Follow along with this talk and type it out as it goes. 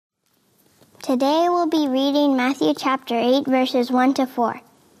Today we'll be reading Matthew chapter 8, verses 1 to 4.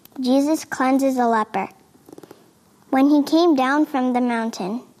 Jesus cleanses a leper. When he came down from the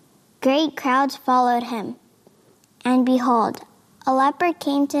mountain, great crowds followed him. And behold, a leper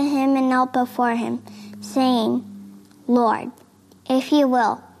came to him and knelt before him, saying, Lord, if you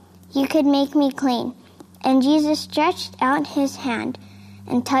will, you could make me clean. And Jesus stretched out his hand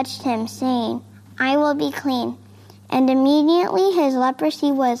and touched him, saying, I will be clean. And immediately his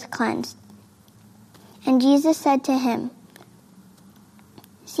leprosy was cleansed. And Jesus said to him,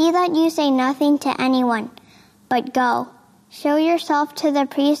 See that you say nothing to anyone, but go, show yourself to the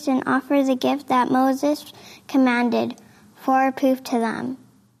priest and offer the gift that Moses commanded for a proof to them.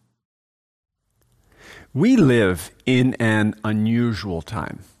 We live in an unusual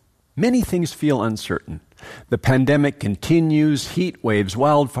time. Many things feel uncertain. The pandemic continues, heat waves,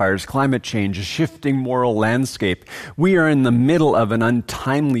 wildfires, climate change, a shifting moral landscape. We are in the middle of an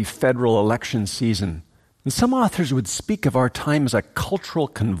untimely federal election season. And some authors would speak of our time as a cultural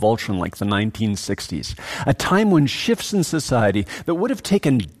convulsion like the 1960s, a time when shifts in society that would have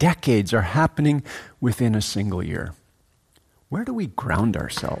taken decades are happening within a single year. Where do we ground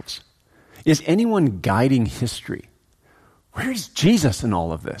ourselves? Is anyone guiding history? Where is Jesus in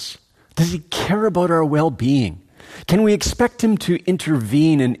all of this? Does he care about our well-being? Can we expect him to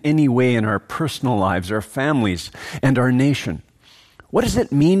intervene in any way in our personal lives, our families, and our nation? What does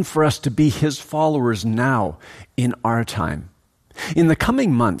it mean for us to be his followers now in our time? In the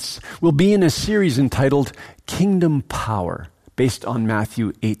coming months, we'll be in a series entitled Kingdom Power, based on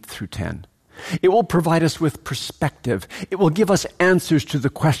Matthew 8 through 10. It will provide us with perspective. It will give us answers to the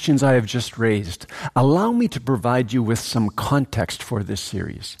questions I have just raised. Allow me to provide you with some context for this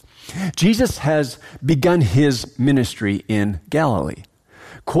series. Jesus has begun his ministry in Galilee.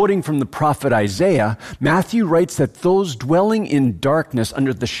 Quoting from the prophet Isaiah, Matthew writes that those dwelling in darkness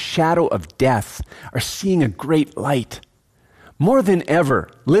under the shadow of death are seeing a great light. More than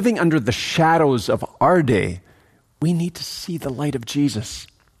ever, living under the shadows of our day, we need to see the light of Jesus.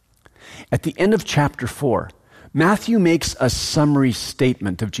 At the end of chapter 4, Matthew makes a summary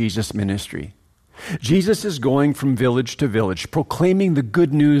statement of Jesus' ministry. Jesus is going from village to village, proclaiming the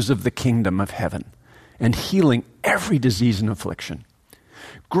good news of the kingdom of heaven and healing every disease and affliction.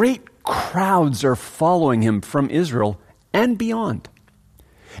 Great crowds are following him from Israel and beyond.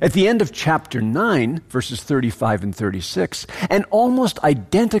 At the end of chapter 9, verses 35 and 36, an almost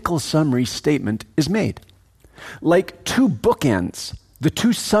identical summary statement is made. Like two bookends, the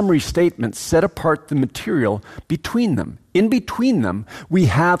two summary statements set apart the material between them. In between them, we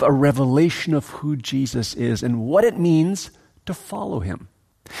have a revelation of who Jesus is and what it means to follow him.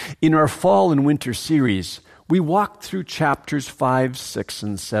 In our fall and winter series, we walked through chapters 5, 6,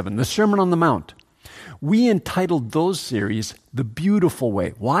 and 7, the Sermon on the Mount. We entitled those series The Beautiful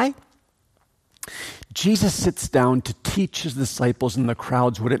Way. Why? Jesus sits down to teach his disciples and the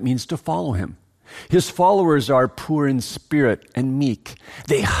crowds what it means to follow him. His followers are poor in spirit and meek.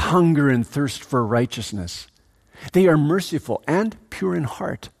 They hunger and thirst for righteousness. They are merciful and pure in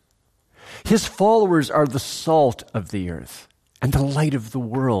heart. His followers are the salt of the earth and the light of the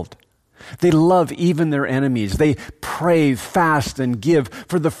world. They love even their enemies. They pray, fast, and give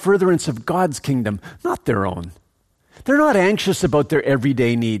for the furtherance of God's kingdom, not their own. They're not anxious about their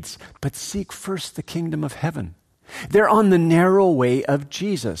everyday needs, but seek first the kingdom of heaven. They're on the narrow way of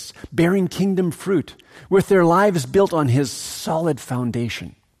Jesus, bearing kingdom fruit, with their lives built on his solid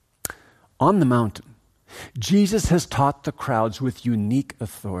foundation. On the mountain, Jesus has taught the crowds with unique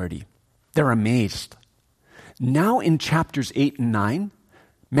authority. They're amazed. Now in chapters 8 and 9,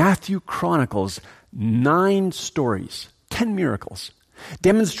 Matthew chronicles 9 stories, 10 miracles,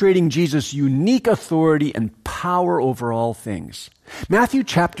 demonstrating Jesus' unique authority and power over all things. Matthew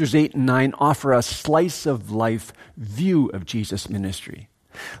chapters 8 and 9 offer a slice of life view of Jesus' ministry.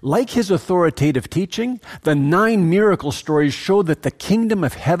 Like his authoritative teaching, the 9 miracle stories show that the kingdom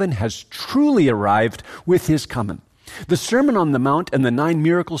of heaven has truly arrived with his coming. The Sermon on the Mount and the 9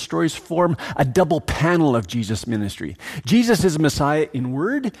 miracle stories form a double panel of Jesus' ministry. Jesus is Messiah in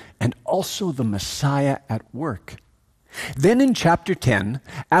word and also the Messiah at work. Then in chapter 10,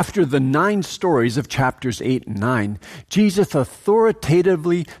 after the 9 stories of chapters 8 and 9, Jesus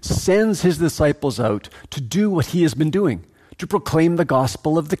authoritatively sends his disciples out to do what he has been doing, to proclaim the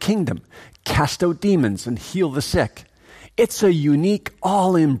gospel of the kingdom, cast out demons, and heal the sick. It's a unique,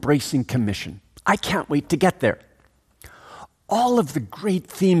 all-embracing commission. I can't wait to get there. All of the great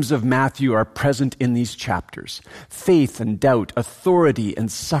themes of Matthew are present in these chapters: faith and doubt, authority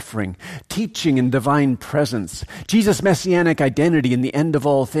and suffering, teaching and divine presence, Jesus' messianic identity and the end of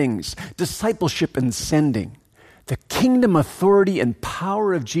all things, discipleship and sending. The kingdom authority and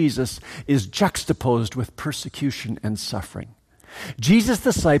power of Jesus is juxtaposed with persecution and suffering. Jesus'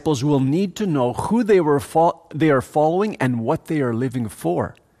 disciples will need to know who they are following and what they are living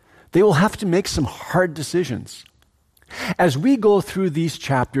for. They will have to make some hard decisions. As we go through these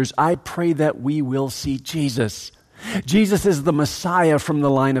chapters, I pray that we will see Jesus. Jesus is the Messiah from the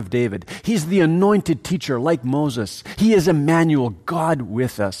line of David. He's the anointed teacher like Moses. He is Emmanuel, God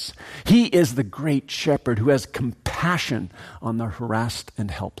with us. He is the great shepherd who has compassion on the harassed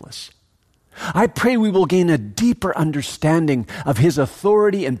and helpless. I pray we will gain a deeper understanding of his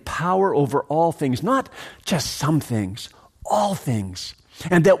authority and power over all things, not just some things, all things.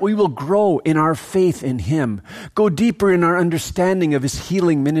 And that we will grow in our faith in him, go deeper in our understanding of his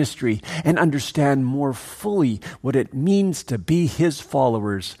healing ministry, and understand more fully what it means to be his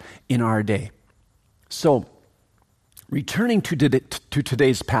followers in our day. So, returning to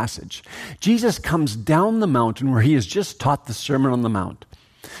today's passage, Jesus comes down the mountain where he has just taught the Sermon on the Mount.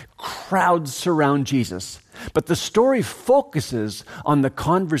 Crowds surround Jesus, but the story focuses on the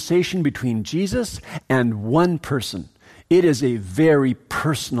conversation between Jesus and one person. It is a very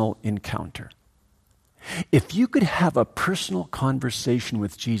personal encounter. If you could have a personal conversation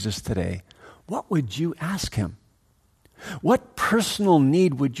with Jesus today, what would you ask him? What personal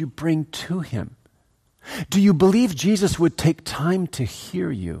need would you bring to him? Do you believe Jesus would take time to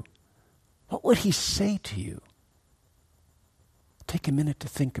hear you? What would he say to you? Take a minute to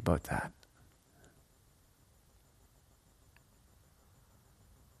think about that.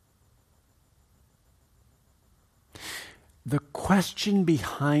 The question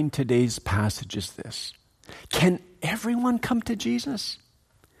behind today's passage is this: can everyone come to Jesus?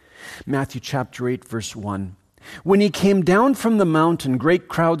 Matthew chapter 8, verse 1. When he came down from the mountain, great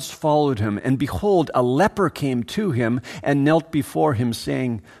crowds followed him, and behold, a leper came to him and knelt before him,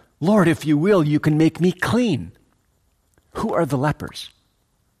 saying, Lord, if you will, you can make me clean. Who are the lepers?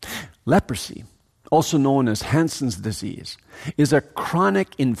 Leprosy, also known as Hansen's disease, is a chronic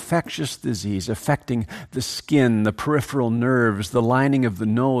infectious disease affecting the skin, the peripheral nerves, the lining of the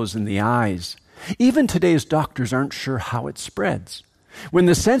nose, and the eyes. Even today's doctors aren't sure how it spreads. When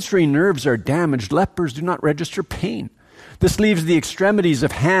the sensory nerves are damaged, lepers do not register pain. This leaves the extremities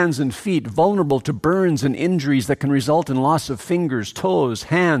of hands and feet vulnerable to burns and injuries that can result in loss of fingers, toes,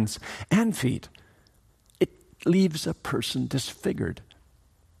 hands, and feet. It leaves a person disfigured.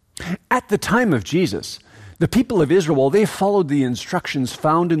 At the time of Jesus, the people of Israel, they followed the instructions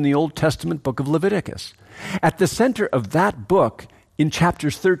found in the Old Testament book of Leviticus. At the center of that book, in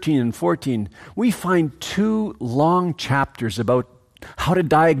chapters 13 and 14, we find 2 long chapters about how to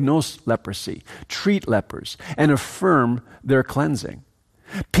diagnose leprosy, treat lepers, and affirm their cleansing.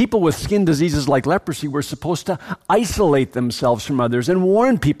 People with skin diseases like leprosy were supposed to isolate themselves from others and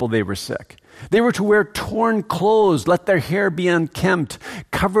warn people they were sick. They were to wear torn clothes, let their hair be unkempt,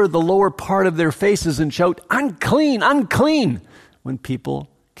 cover the lower part of their faces, and shout, unclean, unclean, when people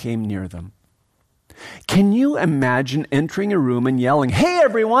came near them. Can you imagine entering a room and yelling, hey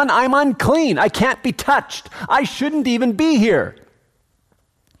everyone, I'm unclean, I can't be touched, I shouldn't even be here?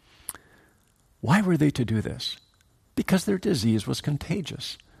 Why were they to do this? Because their disease was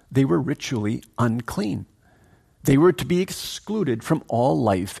contagious. They were ritually unclean. They were to be excluded from all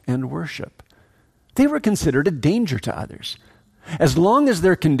life and worship. They were considered a danger to others. As long as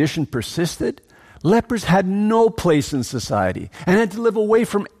their condition persisted, lepers had no place in society and had to live away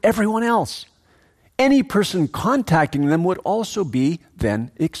from everyone else. Any person contacting them would also be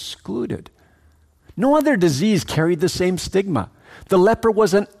then excluded. No other disease carried the same stigma. The leper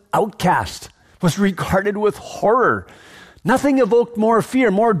was an outcast, was regarded with horror. Nothing evoked more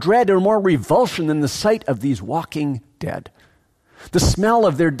fear, more dread, or more revulsion than the sight of these walking dead. The smell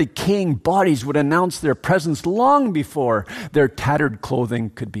of their decaying bodies would announce their presence long before their tattered clothing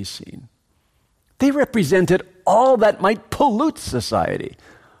could be seen. They represented all that might pollute society,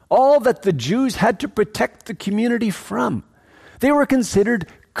 all that the Jews had to protect the community from. They were considered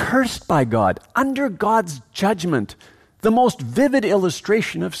cursed by God, under God's judgment, the most vivid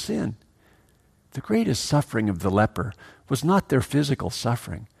illustration of sin. The greatest suffering of the leper was not their physical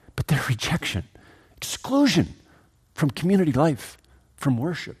suffering, but their rejection, exclusion from community life, from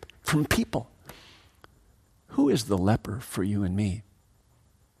worship, from people. Who is the leper for you and me?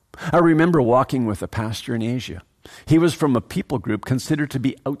 I remember walking with a pastor in Asia. He was from a people group considered to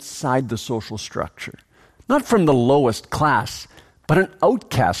be outside the social structure, not from the lowest class, but an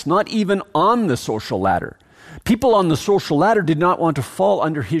outcast, not even on the social ladder. People on the social ladder did not want to fall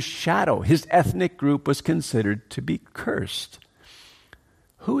under his shadow. His ethnic group was considered to be cursed.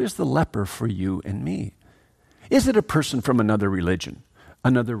 Who is the leper for you and me? Is it a person from another religion,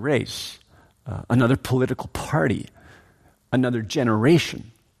 another race, another political party, another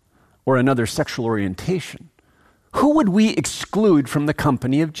generation, or another sexual orientation? Who would we exclude from the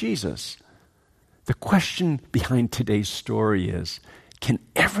company of Jesus? The question behind today's story is, can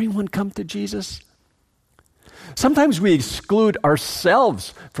everyone come to Jesus? Sometimes we exclude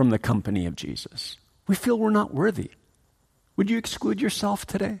ourselves from the company of Jesus. We feel we're not worthy. Would you exclude yourself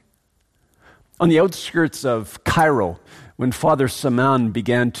today? On the outskirts of Cairo, when Father Saman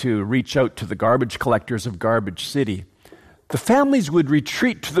began to reach out to the garbage collectors of Garbage City, the families would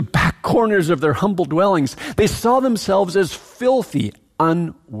retreat to the back corners of their humble dwellings. They saw themselves as filthy,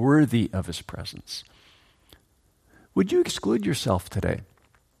 unworthy of his presence. Would you exclude yourself today?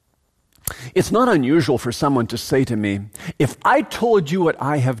 It's not unusual for someone to say to me, if I told you what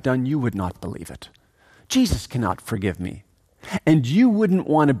I have done, you would not believe it. Jesus cannot forgive me, and you wouldn't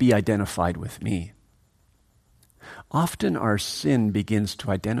want to be identified with me. Often our sin begins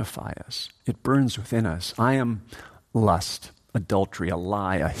to identify us. It burns within us. I am lust, adultery, a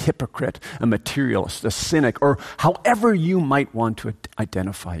lie, a hypocrite, a materialist, a cynic, or however you might want to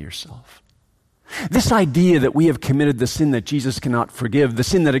identify yourself. This idea that we have committed the sin that Jesus cannot forgive, the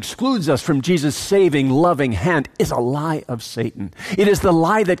sin that excludes us from Jesus' saving, loving hand, is a lie of Satan. It is the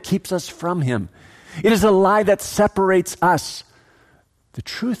lie that keeps us from him. It is a lie that separates us. The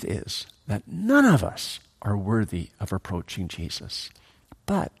truth is that none of us are worthy of approaching Jesus.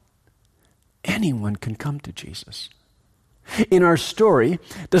 But anyone can come to Jesus. In our story,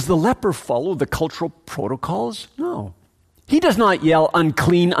 does the leper follow the cultural protocols? No. He does not yell,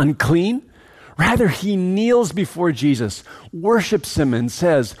 unclean, unclean. Rather, he kneels before Jesus, worships him, and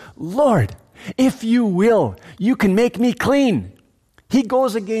says, Lord, if you will, you can make me clean. He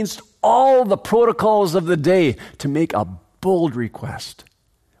goes against all the protocols of the day to make a bold request.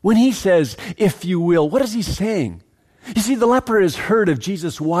 When he says, if you will, what is he saying? You see, the leper has heard of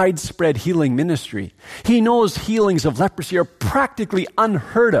Jesus' widespread healing ministry. He knows healings of leprosy are practically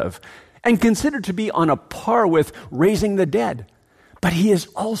unheard of and considered to be on a par with raising the dead. But he is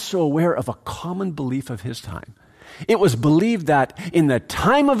also aware of a common belief of his time. It was believed that in the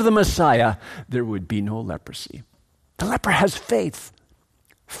time of the Messiah, there would be no leprosy. The leper has faith.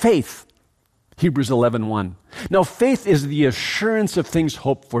 Faith. Hebrews 11:1. Now, faith is the assurance of things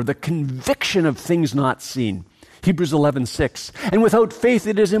hoped for, the conviction of things not seen. Hebrews 11:6. And without faith,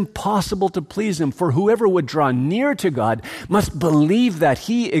 it is impossible to please him, for whoever would draw near to God must believe that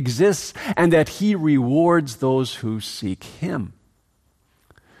he exists and that he rewards those who seek him.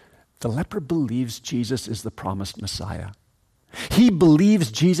 The leper believes Jesus is the promised Messiah. He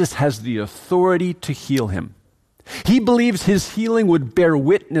believes Jesus has the authority to heal him. He believes his healing would bear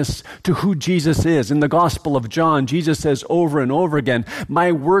witness to who Jesus is. In the Gospel of John, Jesus says over and over again,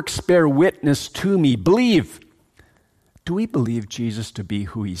 my works bear witness to me. Believe. Do we believe Jesus to be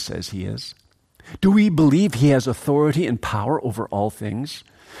who he says he is? Do we believe he has authority and power over all things?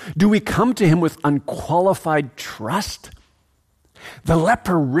 Do we come to him with unqualified trust? The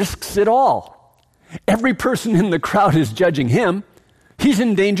leper risks it all. Every person in the crowd is judging him. He's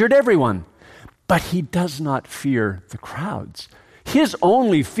endangered everyone. But he does not fear the crowds. His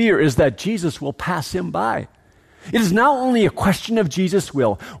only fear is that Jesus will pass him by. It is now only a question of Jesus'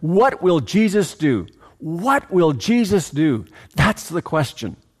 will. What will Jesus do? What will Jesus do? That's the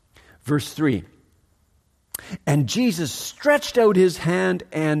question. Verse 3. And Jesus stretched out his hand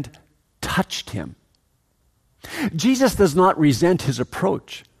and touched him. Jesus does not resent his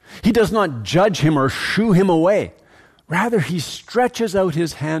approach. He does not judge him or shoo him away. Rather, he stretches out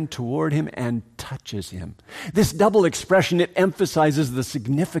his hand toward him and touches him. This double expression, it emphasizes the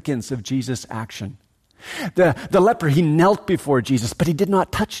significance of Jesus' action. The leper, he knelt before Jesus, but he did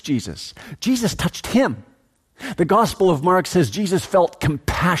not touch Jesus. Jesus touched him. The Gospel of Mark says Jesus felt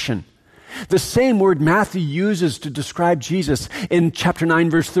compassion. The same word Matthew uses to describe Jesus in chapter 9,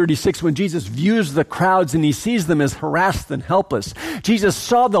 verse 36, when Jesus views the crowds and he sees them as harassed and helpless. Jesus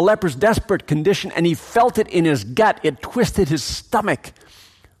saw the leper's desperate condition and he felt it in his gut. It twisted his stomach.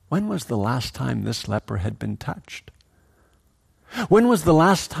 When was the last time this leper had been touched? When was the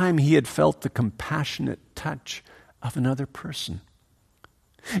last time he had felt the compassionate touch of another person?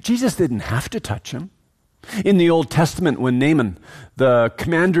 Jesus didn't have to touch him. In the Old Testament, when Naaman, the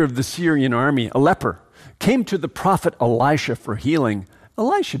commander of the Syrian army, a leper, came to the prophet Elisha for healing,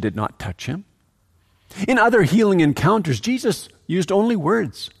 Elisha did not touch him. In other healing encounters, Jesus used only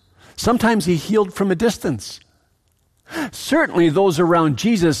words. Sometimes he healed from a distance. Certainly those around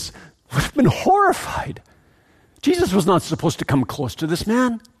Jesus would have been horrified. Jesus was not supposed to come close to this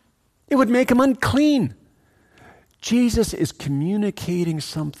man. It would make him unclean. Jesus is communicating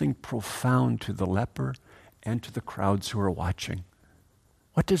something profound to the leper and to the crowds who are watching.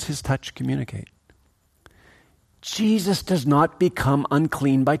 What does his touch communicate? Jesus does not become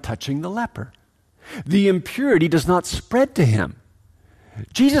unclean by touching the leper. The impurity does not spread to him.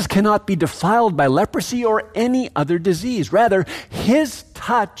 Jesus cannot be defiled by leprosy or any other disease. Rather, his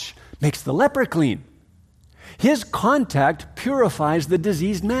touch makes the leper clean. His contact purifies the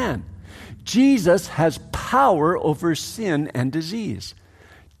diseased man. Jesus has power over sin and disease.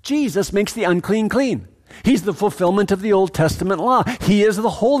 Jesus makes the unclean clean. He's the fulfillment of the Old Testament law. He is the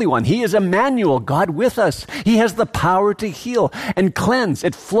Holy One. He is Emmanuel, God with us. He has the power to heal and cleanse.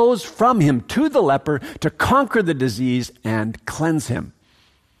 It flows from him to the leper to conquer the disease and cleanse him.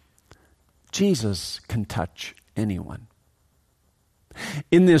 Jesus can touch anyone.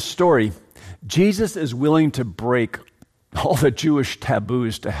 In this story, Jesus is willing to break all the Jewish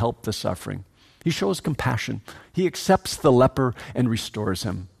taboos to help the suffering. He shows compassion. He accepts the leper and restores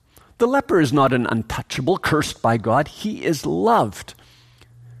him. The leper is not an untouchable, cursed by God. He is loved.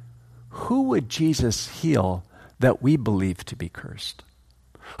 Who would Jesus heal that we believe to be cursed?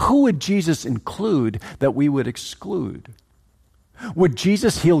 Who would Jesus include that we would exclude? Would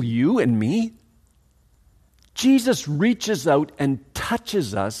Jesus heal you and me? Jesus reaches out and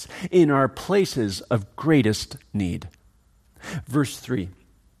touches us in our places of greatest need. Verse 3,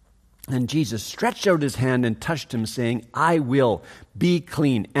 and Jesus stretched out his hand and touched him, saying, I will be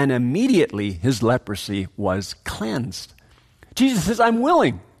clean. And immediately his leprosy was cleansed. Jesus says, I'm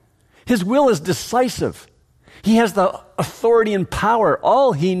willing. His will is decisive. He has the authority and power.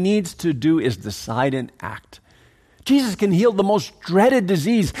 All he needs to do is decide and act. Jesus can heal the most dreaded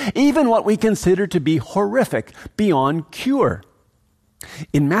disease, even what we consider to be horrific, beyond cure.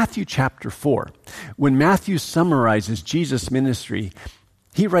 In Matthew chapter 4, when Matthew summarizes Jesus' ministry,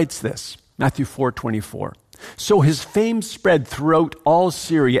 he writes this, Matthew 4:24. So his fame spread throughout all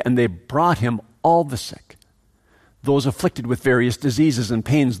Syria, and they brought him all the sick, those afflicted with various diseases and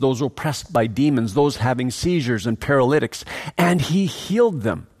pains, those oppressed by demons, those having seizures and paralytics, and he healed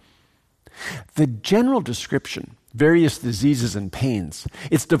them. The general description, various diseases and pains,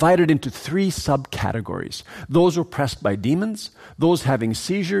 it's divided into 3 subcategories: those oppressed by demons, those having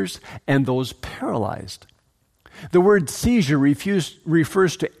seizures, and those paralyzed. The word seizure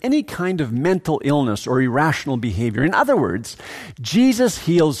refers to any kind of mental illness or irrational behavior. In other words, Jesus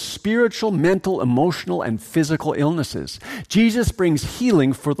heals spiritual, mental, emotional, and physical illnesses. Jesus brings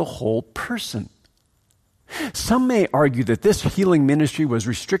healing for the whole person. Some may argue that this healing ministry was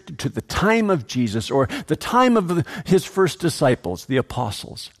restricted to the time of Jesus or the time of his first disciples, the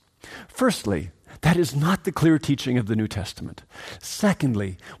apostles. Firstly, that is not the clear teaching of the New Testament.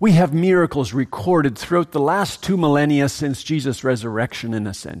 Secondly, we have miracles recorded throughout the last 2 millennia since Jesus' resurrection and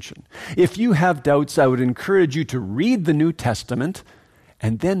ascension. If you have doubts, I would encourage you to read the New Testament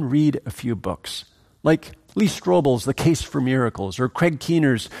and then read a few books, like Lee Strobel's The Case for Miracles or Craig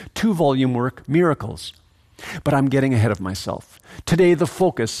Keener's 2-volume work, Miracles. But I'm getting ahead of myself. Today, the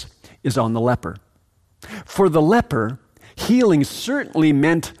focus is on the leper. For the leper, healing certainly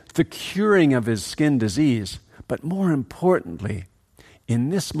meant the curing of his skin disease, but more importantly, in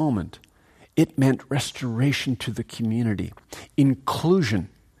this moment, it meant restoration to the community, inclusion,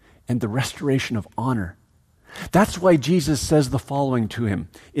 and the restoration of honor. That's why Jesus says the following to him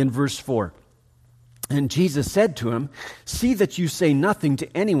in verse 4. And Jesus said to him, see that you say nothing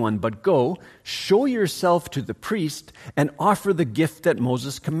to anyone, but go, show yourself to the priest, and offer the gift that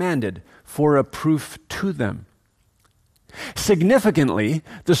Moses commanded for a proof to them. Significantly,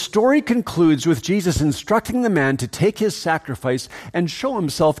 the story concludes with Jesus instructing the man to take his sacrifice and show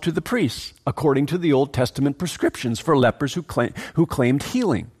himself to the priests, according to the Old Testament prescriptions for lepers who claimed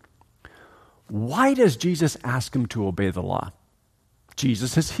healing. Why does Jesus ask him to obey the law?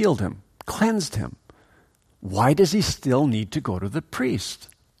 Jesus has healed him, cleansed him. Why does he still need to go to the priest?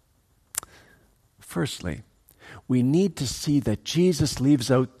 Firstly, we need to see that Jesus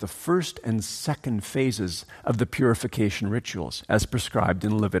leaves out the first and second phases of the purification rituals, as prescribed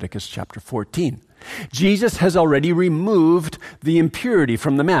in Leviticus chapter 14. Jesus has already removed the impurity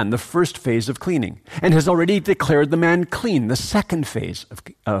from the man, the first phase of cleaning, and has already declared the man clean, the second phase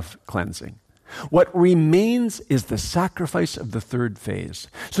of cleansing. What remains is the sacrifice of the third phase,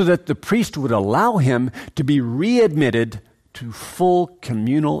 so that the priest would allow him to be readmitted to full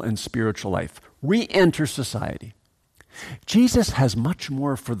communal and spiritual life, re-enter society. Jesus has much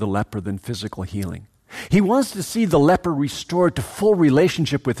more for the leper than physical healing. He wants to see the leper restored to full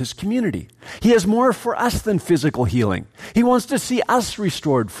relationship with his community. He has more for us than physical healing. He wants to see us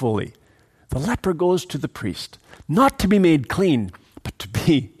restored fully. The leper goes to the priest, not to be made clean, but to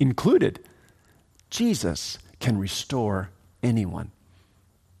be included. Jesus can restore anyone.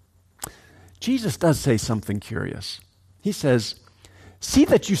 Jesus does say something curious. He says, See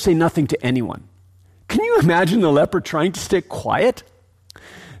that you say nothing to anyone." Can you imagine the leper trying to stay quiet?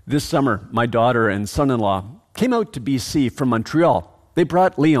 This summer, my daughter and son-in-law came out to BC from Montreal. They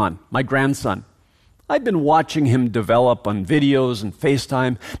brought Leon, my grandson. I'd been watching him develop on videos and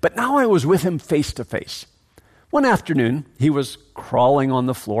FaceTime, but now I was with him face to face. One afternoon, he was crawling on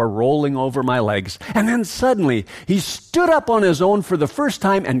the floor, rolling over my legs, and then suddenly he stood up on his own for the first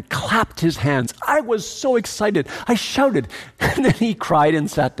time and clapped his hands. I was so excited. I shouted, and then he cried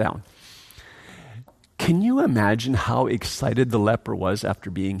and sat down. Can you imagine how excited the leper was after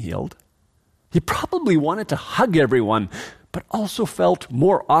being healed? He probably wanted to hug everyone, but also felt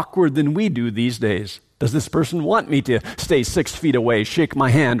more awkward than we do these days. Does this person want me to stay 6 feet away, shake my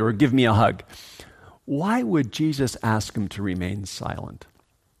hand, or give me a hug? Why would Jesus ask him to remain silent?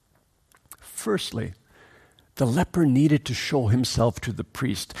 Firstly, the leper needed to show himself to the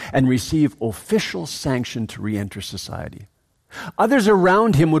priest and receive official sanction to re-enter society. Others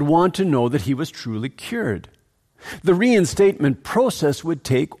around him would want to know that he was truly cured. The reinstatement process would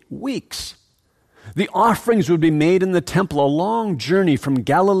take weeks. The offerings would be made in the temple, a long journey from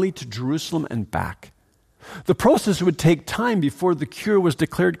Galilee to Jerusalem and back. The process would take time before the cure was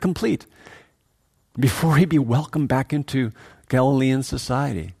declared complete, before he'd be welcomed back into Galilean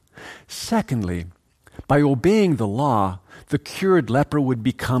society. Secondly, by obeying the law, the cured leper would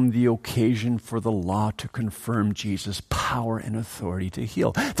become the occasion for the law to confirm Jesus' power and authority to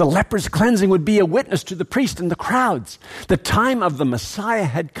heal. The leper's cleansing would be a witness to the priest and the crowds. The time of the Messiah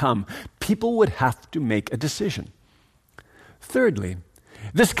had come. People would have to make a decision. Thirdly,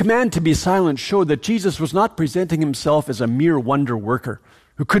 this command to be silent showed that Jesus was not presenting himself as a mere wonder worker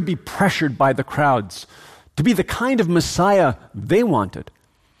who could be pressured by the crowds to be the kind of Messiah they wanted.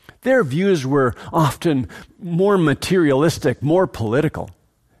 Their views were often more materialistic, more political.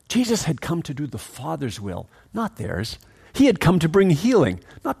 Jesus had come to do the Father's will, not theirs. He had come to bring healing,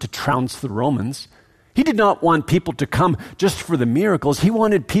 not to trounce the Romans. He did not want people to come just for the miracles. He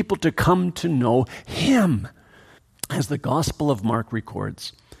wanted people to come to know him. As the Gospel of Mark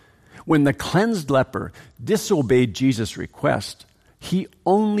records, when the cleansed leper disobeyed Jesus' request, he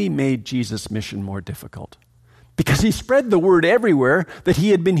only made Jesus' mission more difficult. Because he spread the word everywhere that he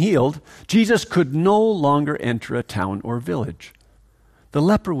had been healed, Jesus could no longer enter a town or village. The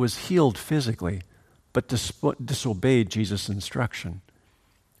leper was healed physically, but disobeyed Jesus' instruction.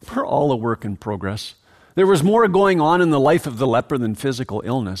 We're all a work in progress. There was more going on in the life of the leper than physical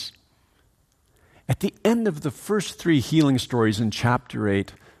illness. At the end of the first 3 healing stories in chapter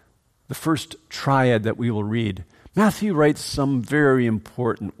 8, the first triad that we will read, Matthew writes some very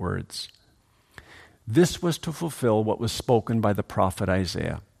important words. This was to fulfill what was spoken by the prophet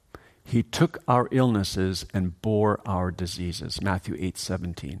Isaiah. He took our illnesses and bore our diseases. Matthew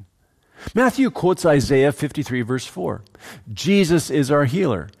 8:17. Matthew quotes Isaiah 53 verse 4. Jesus is our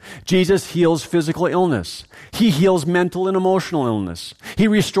healer. Jesus heals physical illness. He heals mental and emotional illness. He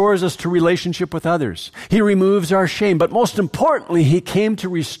restores us to relationship with others. He removes our shame. But most importantly, he came to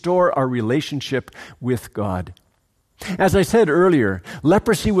restore our relationship with God. As I said earlier,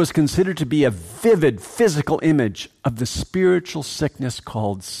 leprosy was considered to be a vivid physical image of the spiritual sickness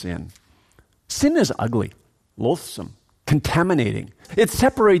called sin. Sin is ugly, loathsome, contaminating. It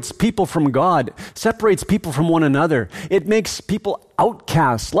separates people from God, separates people from one another. It makes people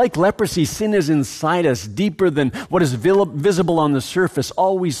outcasts. Like leprosy, sin is inside us, deeper than what is visible on the surface,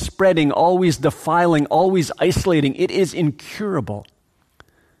 always spreading, always defiling, always isolating. It is incurable.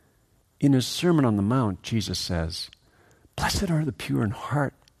 In his Sermon on the Mount, Jesus says, "Blessed are the pure in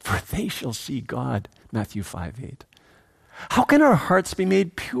heart, for they shall see God." Matthew 5:8. How can our hearts be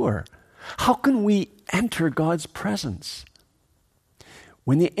made pure? How can we enter God's presence?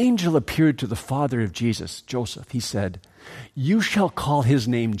 When the angel appeared to the father of Jesus, Joseph, he said, "You shall call his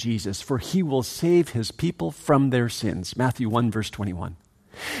name Jesus, for he will save his people from their sins." Matthew 1 verse 21.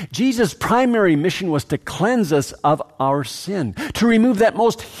 Jesus' primary mission was to cleanse us of our sin, to remove that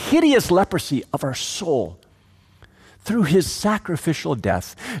most hideous leprosy of our soul. Through his sacrificial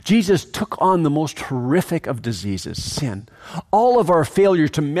death, Jesus took on the most horrific of diseases, sin. All of our failure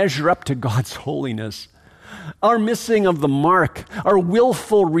to measure up to God's holiness, our missing of the mark, our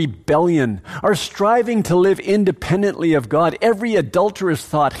willful rebellion, our striving to live independently of God, every adulterous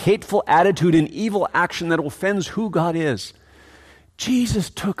thought, hateful attitude, and evil action that offends who God is. Jesus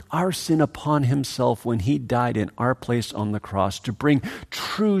took our sin upon himself when he died in our place on the cross to bring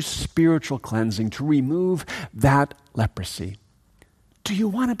true spiritual cleansing, to remove that leprosy. Do you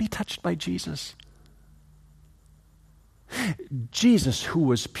want to be touched by Jesus? Jesus, who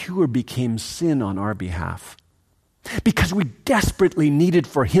was pure, became sin on our behalf because we desperately needed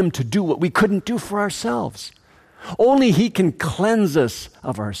for him to do what we couldn't do for ourselves. Only He can cleanse us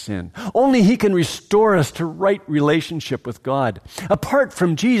of our sin. Only He can restore us to right relationship with God. Apart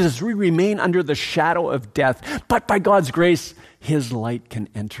from Jesus, we remain under the shadow of death. But by God's grace, His light can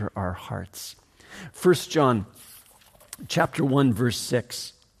enter our hearts. 1 John chapter 1, verse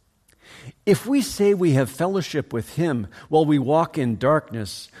 6. If we say we have fellowship with Him while we walk in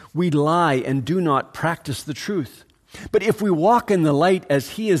darkness, we lie and do not practice the truth. But if we walk in the light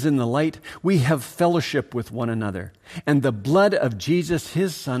as He is in the light, we have fellowship with one another. And the blood of Jesus,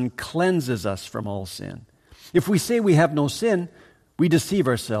 His Son, cleanses us from all sin. If we say we have no sin, we deceive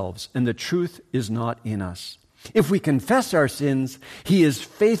ourselves, and the truth is not in us. If we confess our sins, He is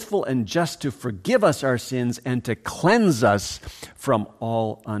faithful and just to forgive us our sins and to cleanse us from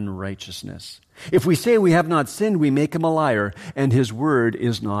all unrighteousness. If we say we have not sinned, we make Him a liar, and His word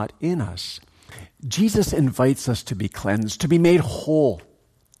is not in us. Jesus invites us to be cleansed, to be made whole.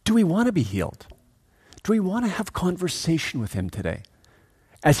 Do we want to be healed? Do we want to have conversation with Him today?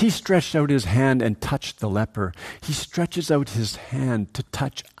 As He stretched out His hand and touched the leper, He stretches out His hand to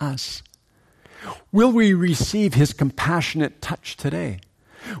touch us. Will we receive His compassionate touch today?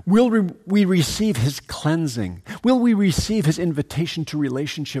 Will we receive His cleansing? Will we receive His invitation to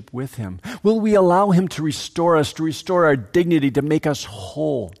relationship with Him? Will we allow Him to restore us, to restore our dignity, to make us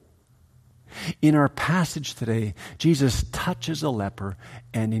whole? In our passage today, Jesus touches a leper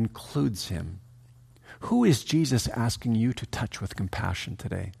and includes him. Who is Jesus asking you to touch with compassion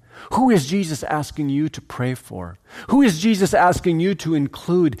today? Who is Jesus asking you to pray for? Who is Jesus asking you to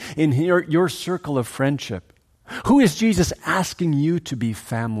include in your circle of friendship? Who is Jesus asking you to be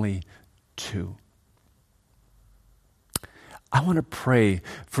family to? I want to pray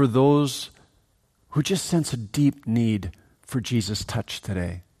for those who just sense a deep need for Jesus' touch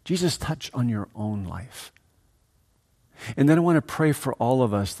today. Jesus' touch on your own life. And then I want to pray for all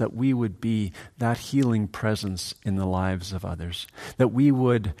of us that we would be that healing presence in the lives of others, that we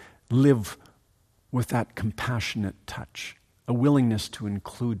would live with that compassionate touch, a willingness to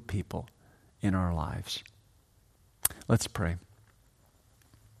include people in our lives. Let's pray.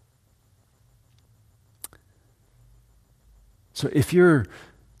 So if you're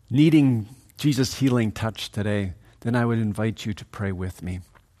needing Jesus' healing touch today, then I would invite you to pray with me.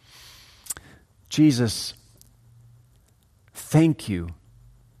 Jesus, thank you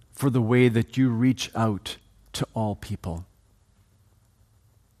for the way that you reach out to all people.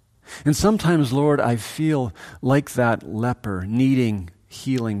 And sometimes, Lord, I feel like that leper needing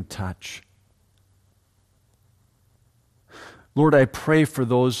healing touch. Lord, I pray for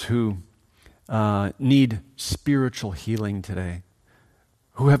those who need spiritual healing today,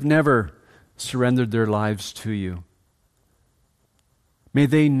 who have never surrendered their lives to you. May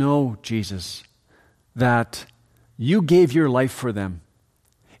they know, Jesus, that you gave your life for them,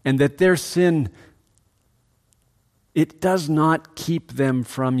 and that their sin, it does not keep them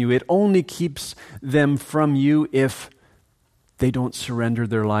from you. It only keeps them from you if they don't surrender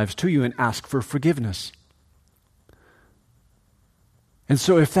their lives to you and ask for forgiveness. And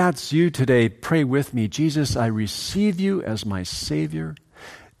so if that's you today, pray with me. Jesus, I receive you as my Savior.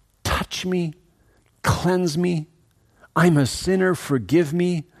 Touch me, cleanse me. I'm a sinner, forgive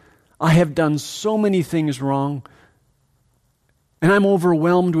me. I have done so many things wrong, and I'm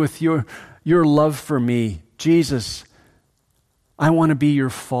overwhelmed with your love for me. Jesus, I want to be your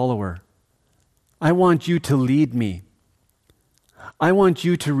follower. I want you to lead me. I want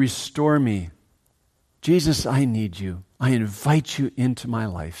you to restore me. Jesus, I need you. I invite you into my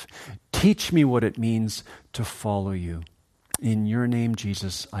life. Teach me what it means to follow you. In your name,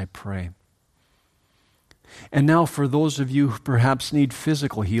 Jesus, I pray. And now for those of you who perhaps need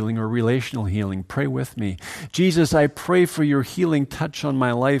physical healing or relational healing, pray with me. Jesus, I pray for your healing touch on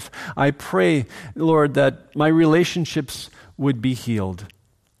my life. I pray, Lord, that my relationships would be healed.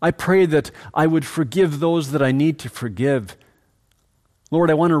 I pray that I would forgive those that I need to forgive.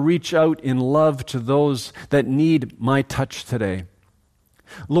 Lord, I want to reach out in love to those that need my touch today.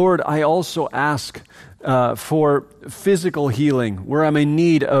 Lord, I also ask for physical healing where I'm in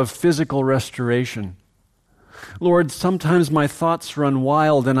need of physical restoration. Lord, sometimes my thoughts run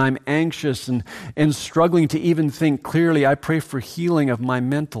wild and I'm anxious and struggling to even think clearly. I pray for healing of my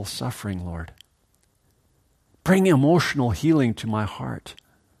mental suffering, Lord. Bring emotional healing to my heart.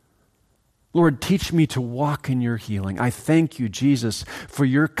 Lord, teach me to walk in your healing. I thank you, Jesus, for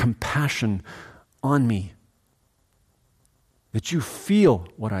your compassion on me, that you feel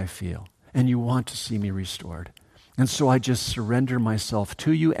what I feel and you want to see me restored. And so I just surrender myself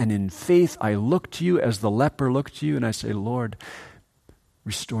to you, and in faith I look to you as the leper looked to you, and I say, Lord,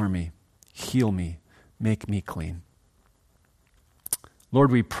 restore me, heal me, make me clean.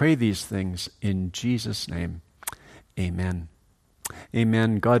 Lord, we pray these things in Jesus' name. Amen.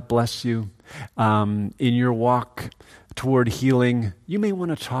 Amen. God bless you. In your walk toward healing, you may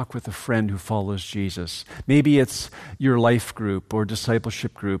want to talk with a friend who follows Jesus. Maybe it's your life group or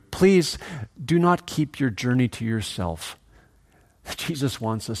discipleship group. Please do not keep your journey to yourself. Jesus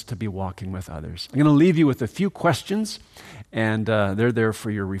wants us to be walking with others. I'm going to leave you with a few questions, and they're there for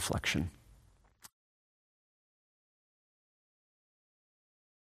your reflection.